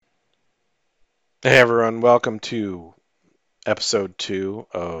Hey everyone, welcome to episode 2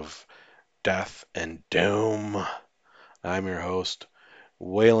 of Death and Doom. I'm your host,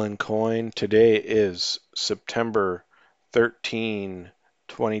 Waylon Coyne. Today is September 13,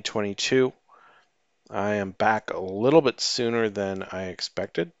 2022. I am back a little bit sooner than I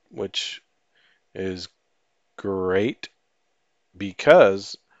expected, which is great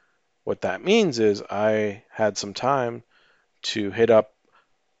because what that means is I had some time to hit up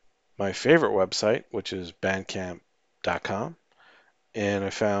my favorite website, which is bandcamp.com, and I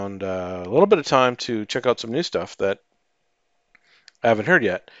found a little bit of time to check out some new stuff that I haven't heard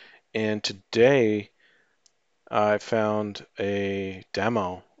yet. And today I found a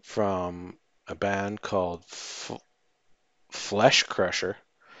demo from a band called Flesh Crusher,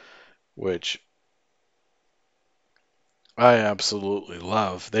 which I absolutely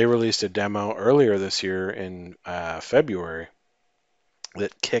love. They released a demo earlier this year in February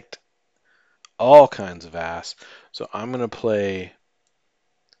that kicked all kinds of ass. So I'm going to play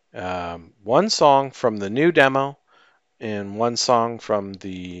one song from the new demo and one song from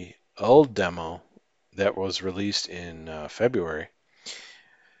the old demo that was released in February.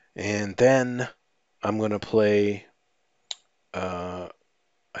 And then I'm going to play, uh,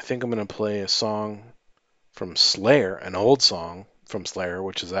 I think I'm going to play a song from Slayer, an old song from Slayer,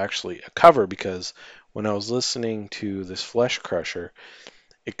 which is actually a cover because when I was listening to this Flesh Crusher,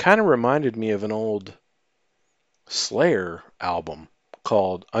 it kind of reminded me of an old Slayer album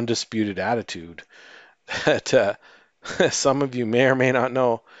called Undisputed Attitude that some of you may or may not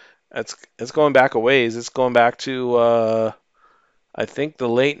know. It's going back a ways. It's going back to I think the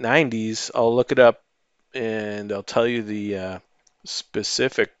late '90s. I'll look it up and I'll tell you the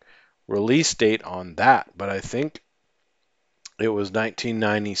specific release date on that. But I think it was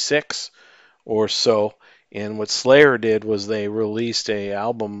 1996 or so. And what Slayer did was they released a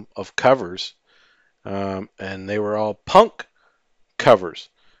album of covers, and they were all punk covers.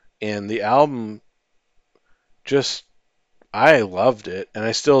 And the album just I loved it, and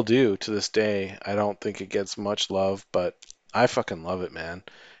I still do to this day. I don't think it gets much love, but I fucking love it, man.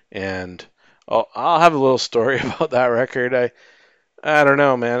 And I'll have a little story about that record. I don't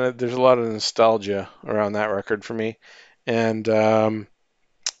know, man. There's a lot of nostalgia around that record for me, and I'll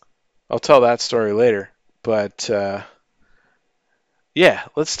tell that story later. But yeah,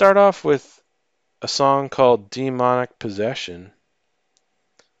 let's start off with a song called "Demonic Possession"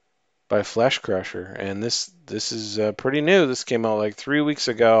 by Flesh Crusher, and this is pretty new. This came out like 3 weeks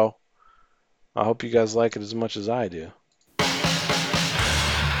ago. I hope you guys like it as much as I do.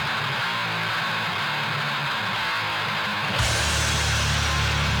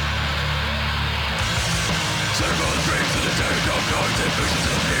 Circle dreams in the tank of noise and visions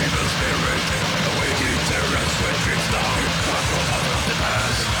of evil spirit. Awakening terrors when dreams lie across the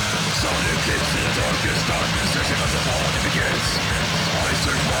past. Sonic kids in the darkest darkness, searching of the fall it begins. I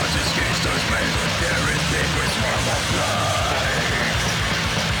search watch escapes those men, there is deep with swarm of flight.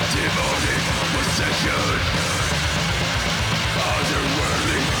 Demonic possession,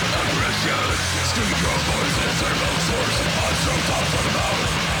 otherworldly aggression. Street your voice and thermal source, unstrung thoughts on the mouth.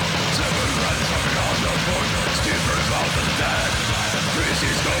 Seven runs from an unknown point, Steve burns mouth of the dead.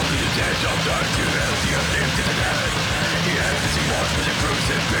 Chrissy's gold in the dead of dark to hell, the unnamed to the dead. The end as he walks with a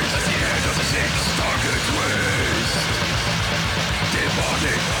crucifix at the end of the six darkest ways.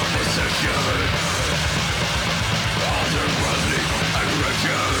 Demonic possession, otherworldly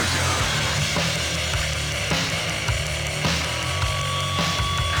aggression.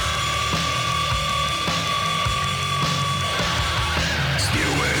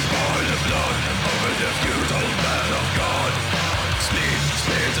 Spewing by the blood over the futile man of God.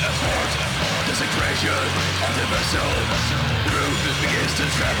 Split at heart, desecration of the vessel. Root begins to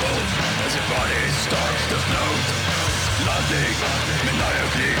tremble as the body starts to float. Landing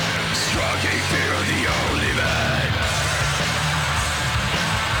maniacally, striking fear of the only man.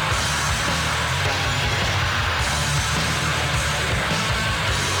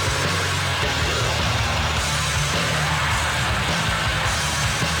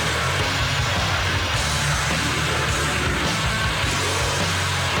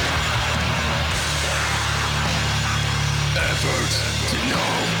 Efforts to no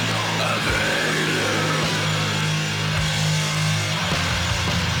avail.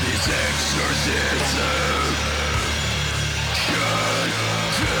 This exorcism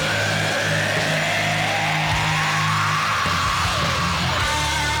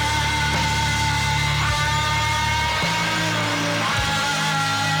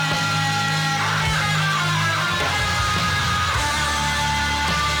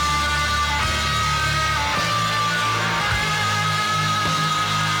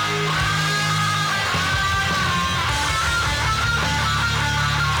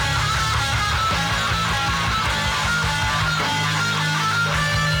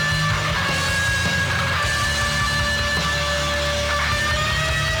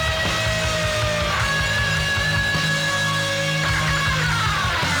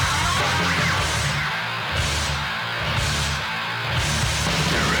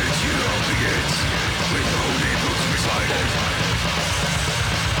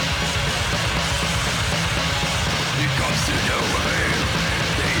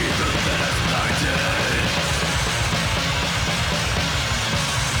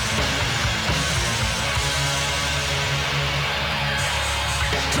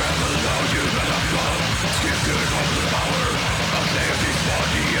Skipping over the power of Leonie's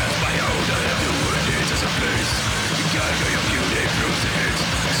body as my own. I am doing it as a place. You can't get your beauty cruising.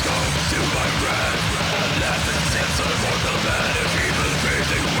 Skull to my breath. Unless it sits on a mortal man. If even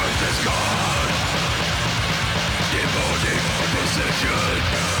facing worth is gone. Demonic possession.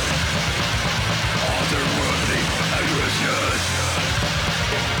 Otherworldly aggression.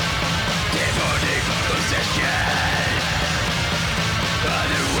 Demonic possession.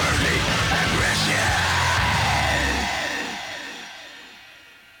 Otherworldly aggression.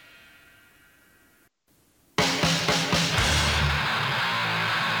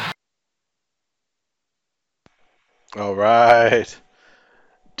 All right.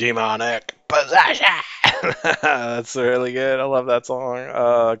 Demonic possession. That's really good. I love that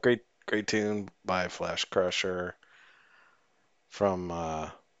song. Great tune by Flesh Crusher from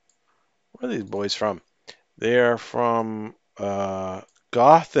where are these boys from? They are from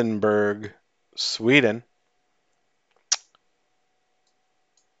Gothenburg, Sweden,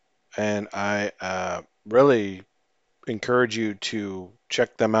 and I really encourage you to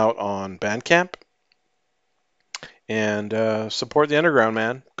check them out on Bandcamp and support the underground,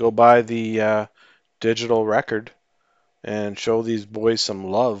 man. Go buy the digital record and show these boys some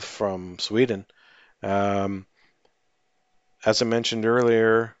love from Sweden. Um, as I mentioned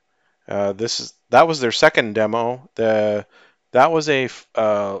earlier, that was their second demo. That was a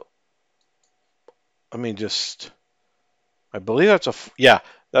let me just I believe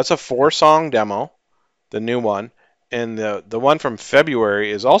that's a 4 song demo, the new one, and the one from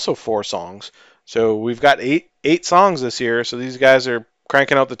February is also 4 songs. So we've got eight songs this year. So these guys are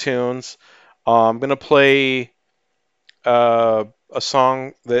cranking out the tunes. I'm gonna play a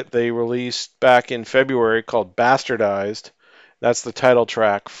song that they released back in February called Bastardized. That's the title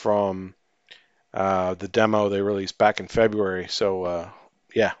track from the demo they released back in February. So,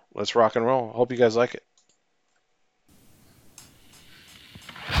 yeah, let's rock and roll. Hope you guys like it.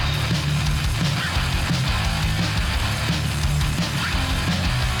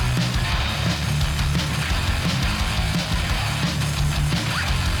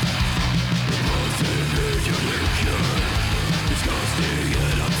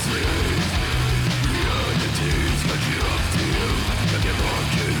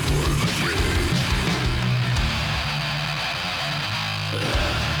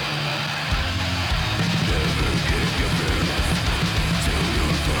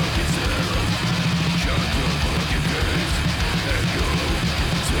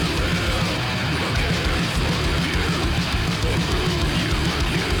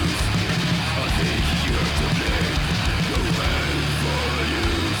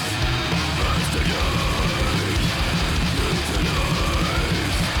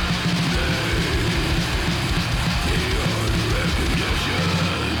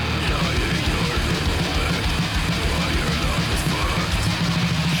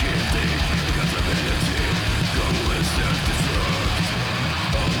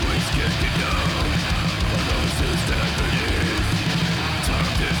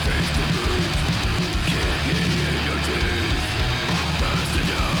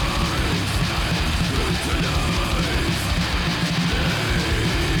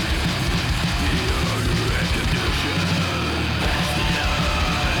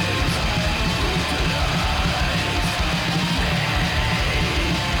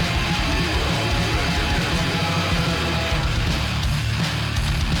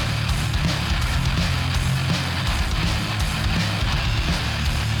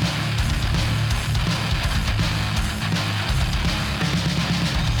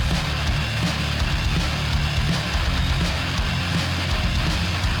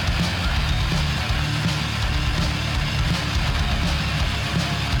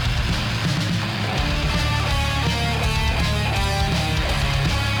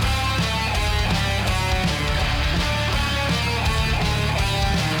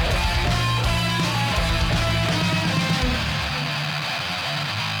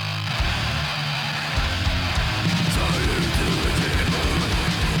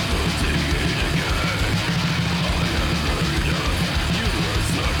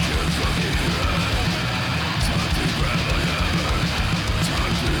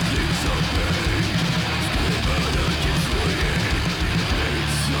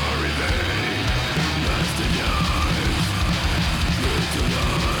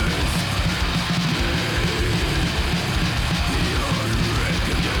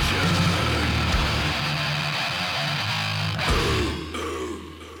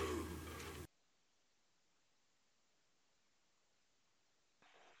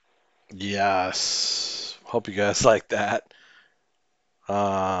 Yes. Hope you guys like that.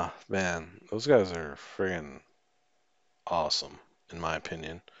 Man, Those guys are friggin' awesome, in my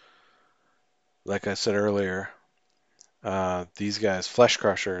opinion. Like I said earlier, these guys, Flesh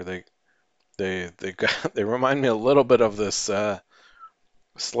Crusher, they remind me a little bit of this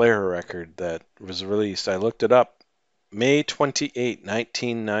Slayer record that was released. I looked it up, May 28,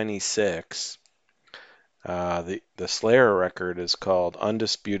 1996. The Slayer record is called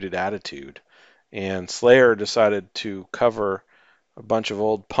Undisputed Attitude, and Slayer decided to cover a bunch of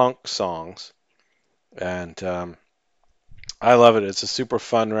old punk songs, and I love it. It's a super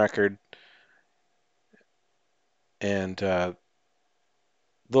fun record, and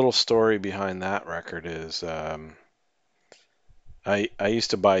little story behind that record is I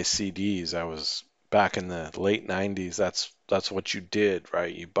used to buy CDs. I was back in the late 90s. That's what you did,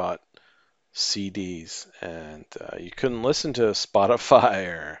 right? You bought CDs, and you couldn't listen to Spotify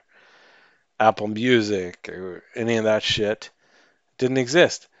or Apple Music or any of that shit. It didn't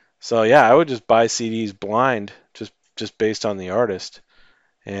exist. So yeah, I would just buy CDs blind, just based on the artist.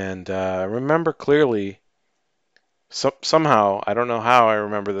 And I remember clearly, somehow I don't know how I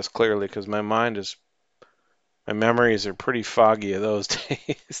remember this clearly because my memories are pretty foggy of those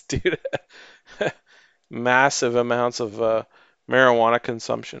days, dude. Massive amounts of marijuana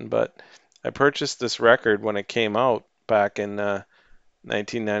consumption. But I purchased this record when it came out back in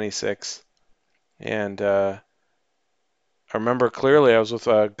 1996, and I remember clearly I was with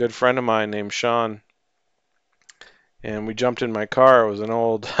a good friend of mine named Sean, and we jumped in my car. It was an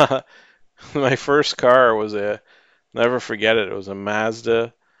old, my first car was never forget it. It was a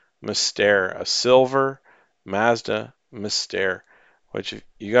Mazda Mystère, a silver Mazda Mystère, which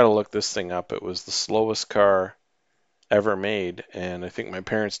you got to look this thing up. It was the slowest car ever made, and I think my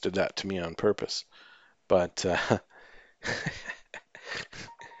parents did that to me on purpose. But it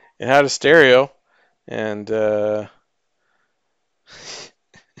had a stereo, and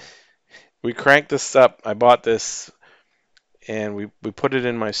we cranked this up. I bought this, and we put it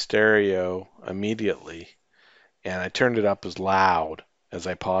in my stereo immediately, and I turned it up as loud as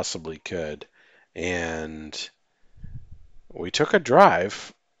I possibly could, and we took a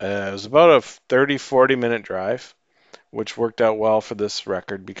drive. It was about a 30-40 minute drive, which worked out well for this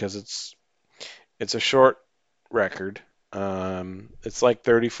record because it's a short record. It's like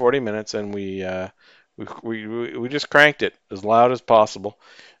 30-40 minutes, and we just cranked it as loud as possible,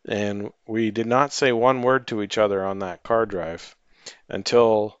 and we did not say one word to each other on that car drive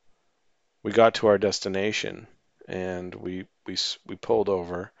until we got to our destination, and we pulled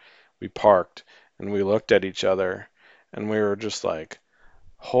over, we parked, and we looked at each other, and we were just like,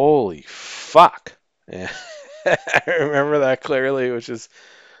 "Holy fuck!" And I remember that clearly, which is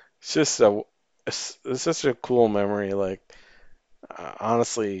it's just it's such a cool memory. Like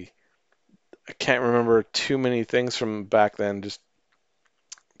honestly, I can't remember too many things from back then. Just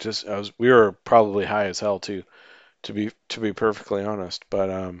we were probably high as hell too, to be perfectly honest.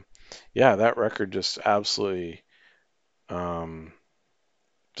 But yeah, that record just absolutely um,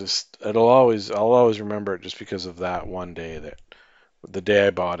 just I'll always remember it just because of that one day, that the day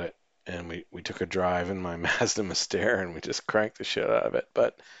I bought it, and we took a drive in my Mazda Mystère, and we just cranked the shit out of it.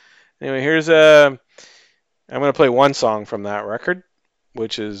 But anyway, here's I'm gonna play one song from that record,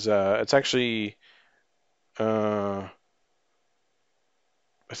 which is it's actually uh,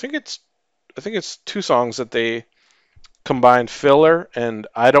 I think it's I think it's two songs that they combined, Filler and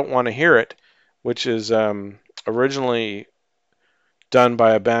I Don't Want to Hear It, which is originally done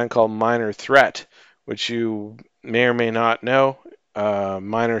by a band called Minor Threat, which you may or may not know.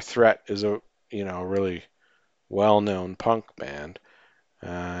 Minor Threat is a really well-known punk band,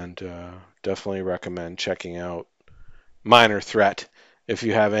 and definitely recommend checking out Minor Threat if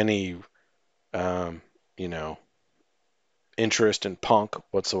you have any um, you know interest in punk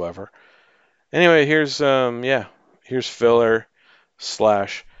whatsoever. Anyway, here's Filler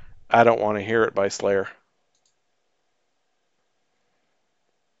slash I Don't Want to Hear It by Slayer.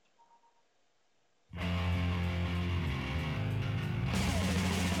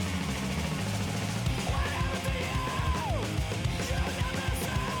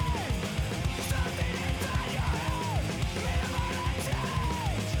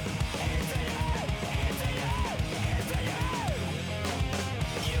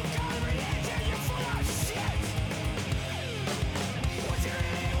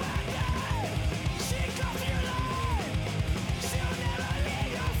 She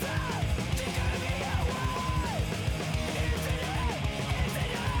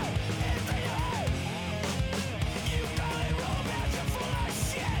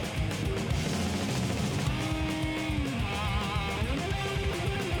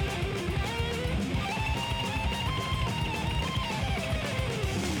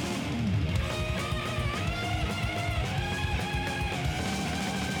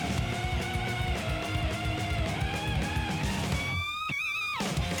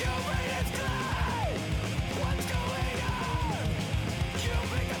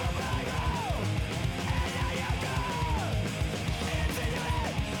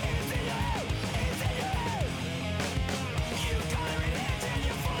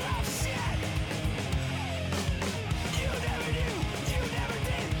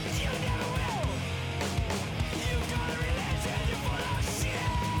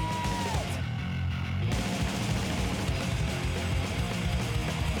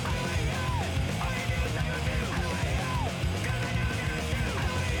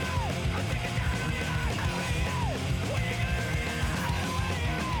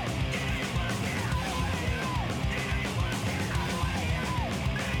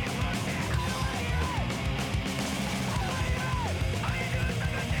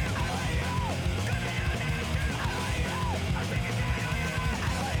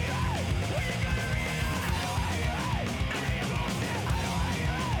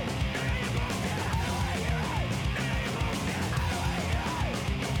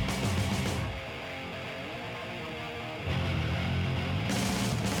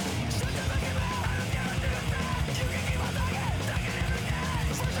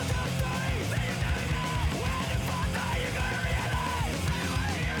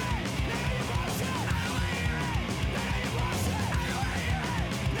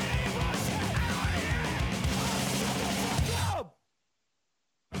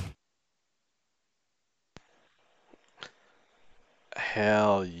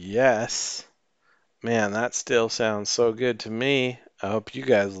Hell yes. Man, that still sounds so good to me. I hope you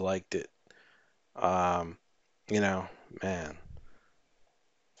guys liked it. Um, you know, man,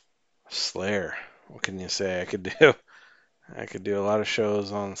 Slayer. What can you say? I could do I could do a lot of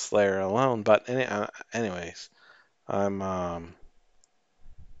shows on Slayer alone, but anyways, I'm gonna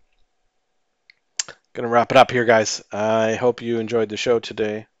wrap it up here, guys. I hope you enjoyed the show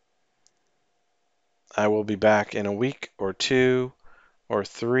today. I will be back in a week or two or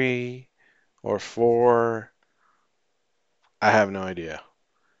three or four. I have no idea,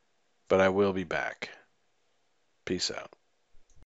 but I will be back. Peace out.